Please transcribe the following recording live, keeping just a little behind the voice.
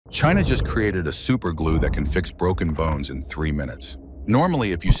China just created a super glue that can fix broken bones in 3 minutes.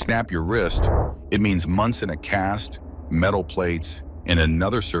 Normally, if you snap your wrist, it means months in a cast, metal plates, and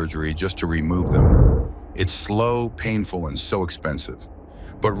another surgery just to remove them. It's slow, painful, and so expensive.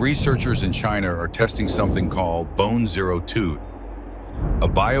 But researchers in China are testing something called Bone Zero Two, a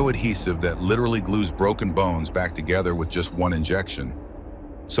bioadhesive that literally glues broken bones back together with just one injection.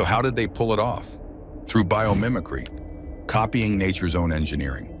 So how did they pull it off? Through biomimicry, copying nature's own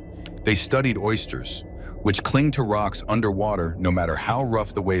engineering. They studied oysters, which cling to rocks underwater no matter how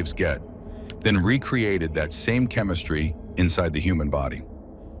rough the waves get, then recreated that same chemistry inside the human body.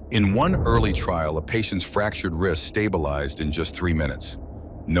 In one early trial, a patient's fractured wrist stabilized in just 3 minutes.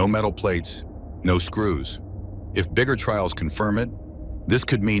 No metal plates, no screws. If bigger trials confirm it, this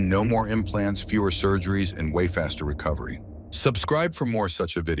could mean no more implants, fewer surgeries, and way faster recovery. Subscribe for more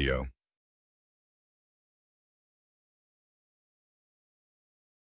such a video.